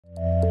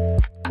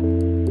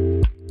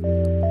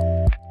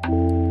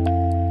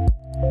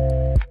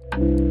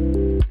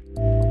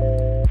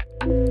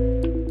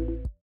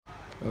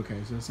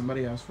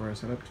somebody asked for a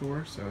setup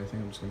tour, so I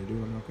think I'm just going to do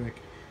one real quick.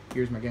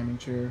 Here's my gaming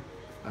chair.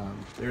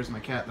 There's my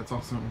cat that's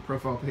also in my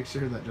profile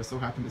picture that just so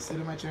happened to sit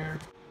in my chair.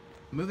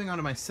 Moving on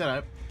to my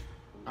setup,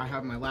 I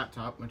have my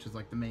laptop, which is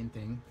like the main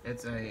thing.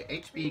 It's a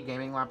HP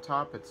gaming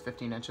laptop. It's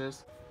 15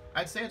 inches.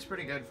 I'd say it's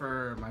pretty good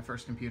for my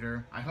first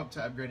computer. I hope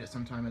to upgrade it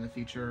sometime in the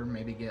future,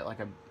 maybe get like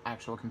an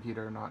actual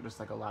computer, not just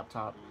like a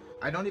laptop.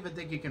 I don't even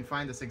think you can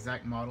find this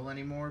exact model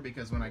anymore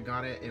because when I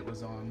got it, it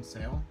was on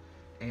sale.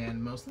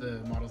 And most of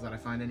the models that I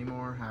find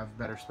anymore have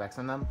better specs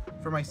on them.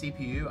 For my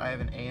CPU, I have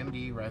an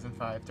AMD Ryzen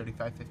 5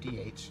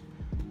 3550H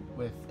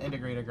with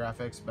integrated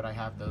graphics, but I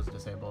have those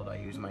disabled. I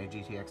use my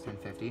GTX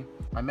 1050.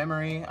 My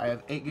memory, I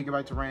have 8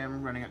 gigabytes of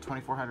RAM running at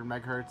 2400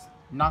 megahertz.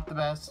 Not the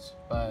best,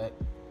 but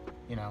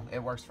you know, it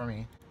works for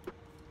me.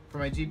 For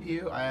my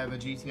GPU, I have a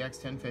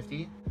GTX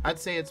 1050. I'd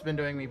say it's been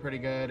doing me pretty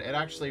good. It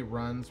actually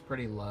runs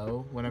pretty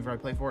low whenever I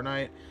play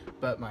Fortnite,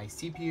 but my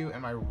CPU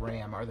and my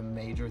RAM are the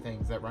major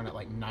things that run at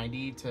like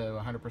 90 to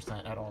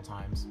 100% at all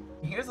times.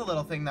 Here's a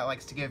little thing that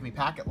likes to give me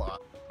packet loss.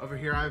 Over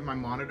here I have my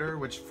monitor,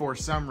 which for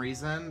some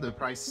reason, the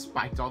price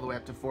spiked all the way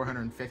up to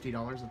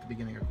 $450 at the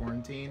beginning of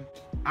quarantine.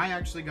 I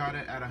actually got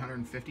it at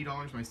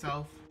 $150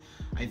 myself.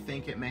 I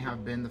think it may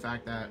have been the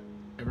fact that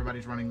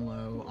everybody's running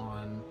low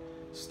on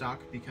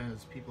stock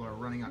because people are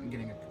running out and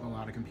getting a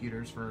lot of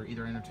computers for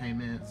either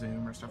entertainment,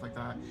 Zoom, or stuff like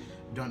that.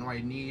 Don't know why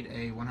you need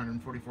a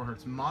 144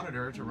 hertz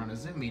monitor to run a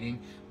Zoom meeting,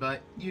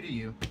 but you do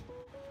you.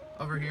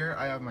 Over here,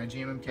 I have my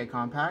GMMK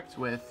Compact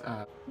with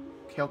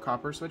Kale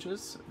Copper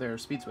switches. They're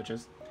speed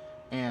switches.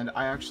 And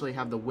I actually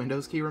have the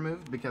Windows key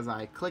removed because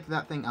I clicked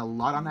that thing a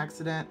lot on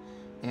accident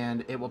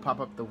and it will pop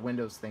up the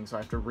Windows thing, so I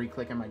have to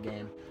re-click in my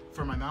game.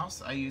 For my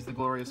mouse, I use the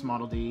glorious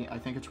Model D. I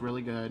think it's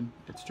really good.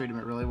 It's treated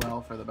me really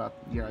well for the about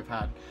year I've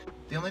had.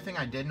 The only thing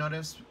I did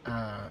notice,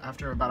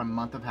 after about a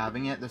month of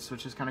having it, the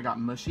switches kind of got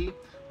mushy,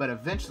 but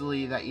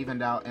eventually that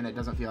evened out and it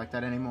doesn't feel like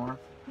that anymore.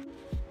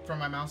 For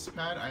my mouse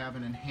pad, I have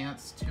an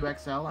enhanced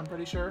 2XL, I'm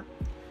pretty sure.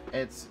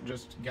 It's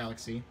just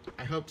Galaxy.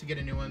 I hope to get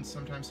a new one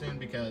sometime soon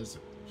because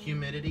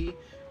humidity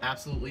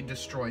absolutely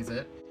destroys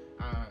it.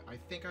 I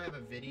think I have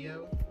a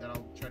video that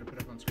I'll try to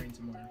put up on screen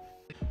somewhere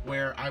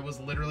where I was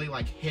literally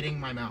like hitting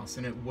my mouse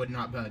and it would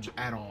not budge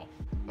at all.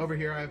 Over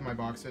here I have my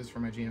boxes for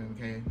my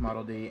GMMK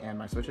Model D and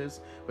my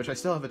switches, which I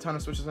still have a ton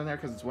of switches in there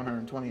because it's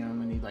 120 and I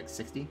only need like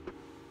 60.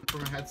 For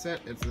my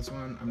headset, it's this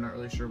one. I'm not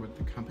really sure what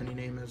the company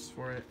name is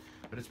for it,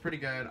 but it's pretty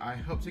good. I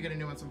hope to get a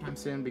new one sometime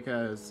soon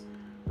because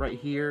right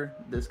here,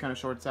 this kind of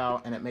shorts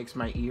out and it makes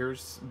my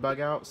ears bug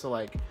out. So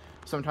like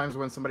sometimes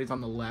when somebody's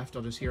on the left,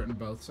 I'll just hear it on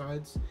both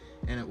sides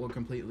and it will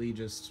completely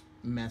just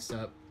mess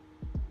up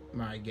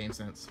my game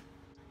sense.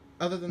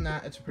 Other than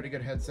that, it's a pretty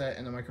good headset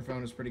and the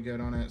microphone is pretty good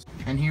on it.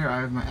 And here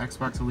I have my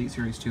Xbox Elite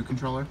Series 2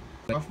 controller,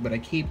 but I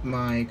keep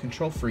my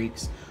control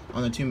freaks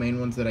on the two main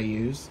ones that I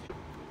use.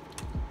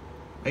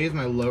 I use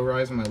my low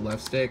rise on my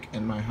left stick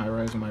and my high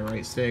rise on my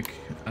right stick.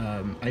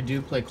 I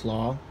do play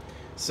claw,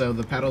 so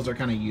the pedals are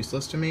kind of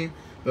useless to me.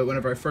 But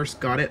whenever I first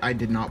got it, I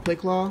did not play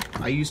claw.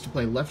 I used to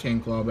play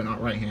left-hand claw, but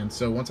not right-hand.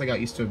 So once I got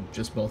used to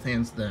just both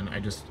hands, then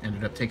I just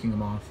ended up taking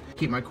them off.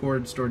 Keep my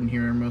cord stored in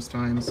here most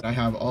times. I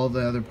have all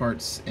the other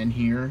parts in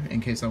here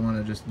in case I want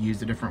to just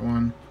use a different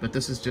one. But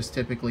this is just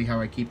typically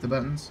how I keep the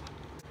buttons.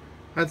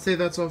 I'd say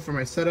that's all for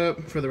my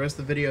setup. For the rest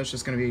of the video, it's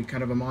just going to be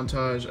kind of a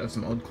montage of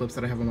some old clips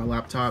that I have on my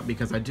laptop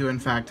because I do in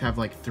fact have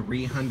like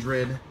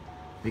 300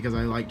 because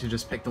I like to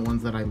just pick the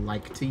ones that I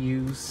like to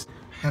use.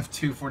 I have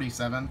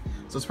 247,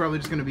 so it's probably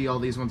just going to be all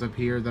these ones up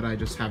here that I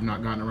just have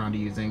not gotten around to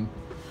using.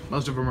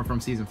 Most of them are from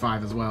Season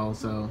 5 as well,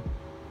 so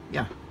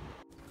yeah.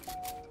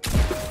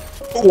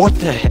 What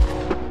the heck?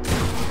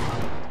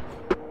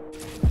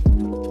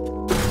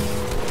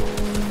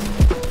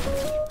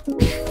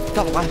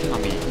 Stop laughing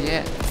at me,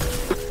 yeah.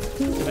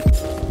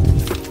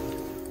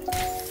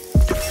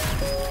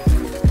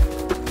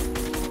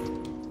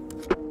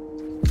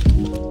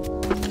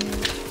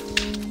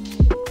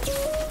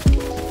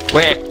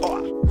 Wait. Oh.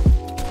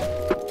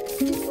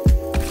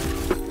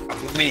 What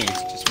do you mean?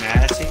 He's just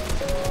mad, I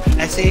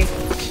see.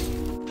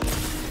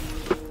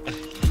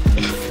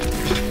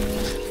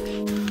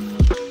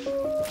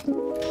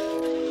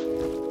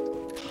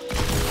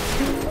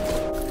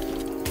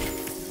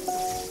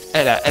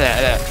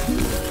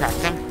 Crack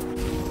them.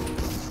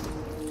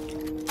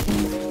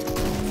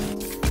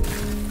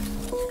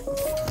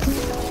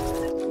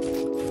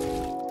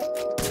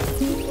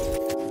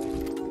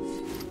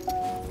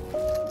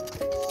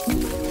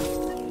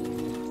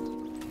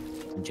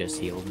 Just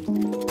healed.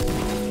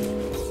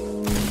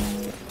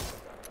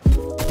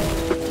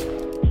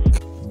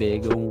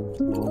 Big ol'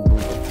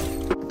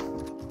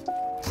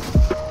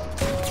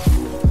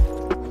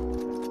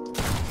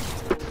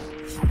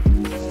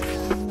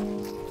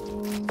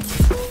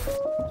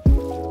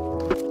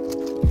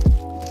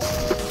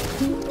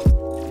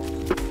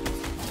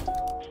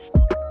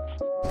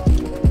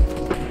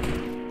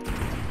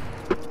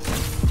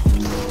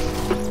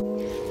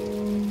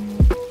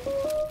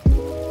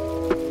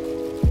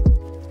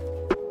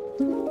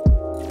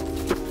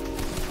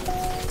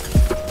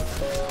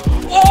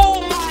 Oh!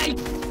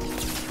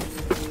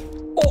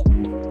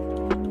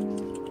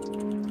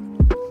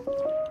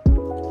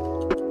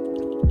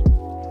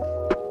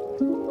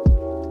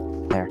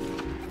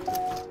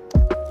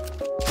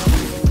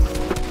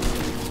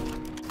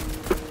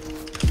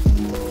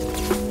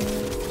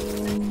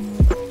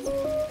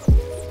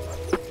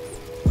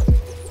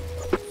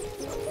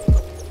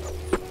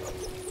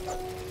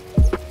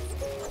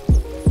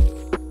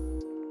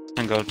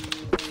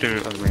 do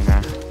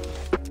arena.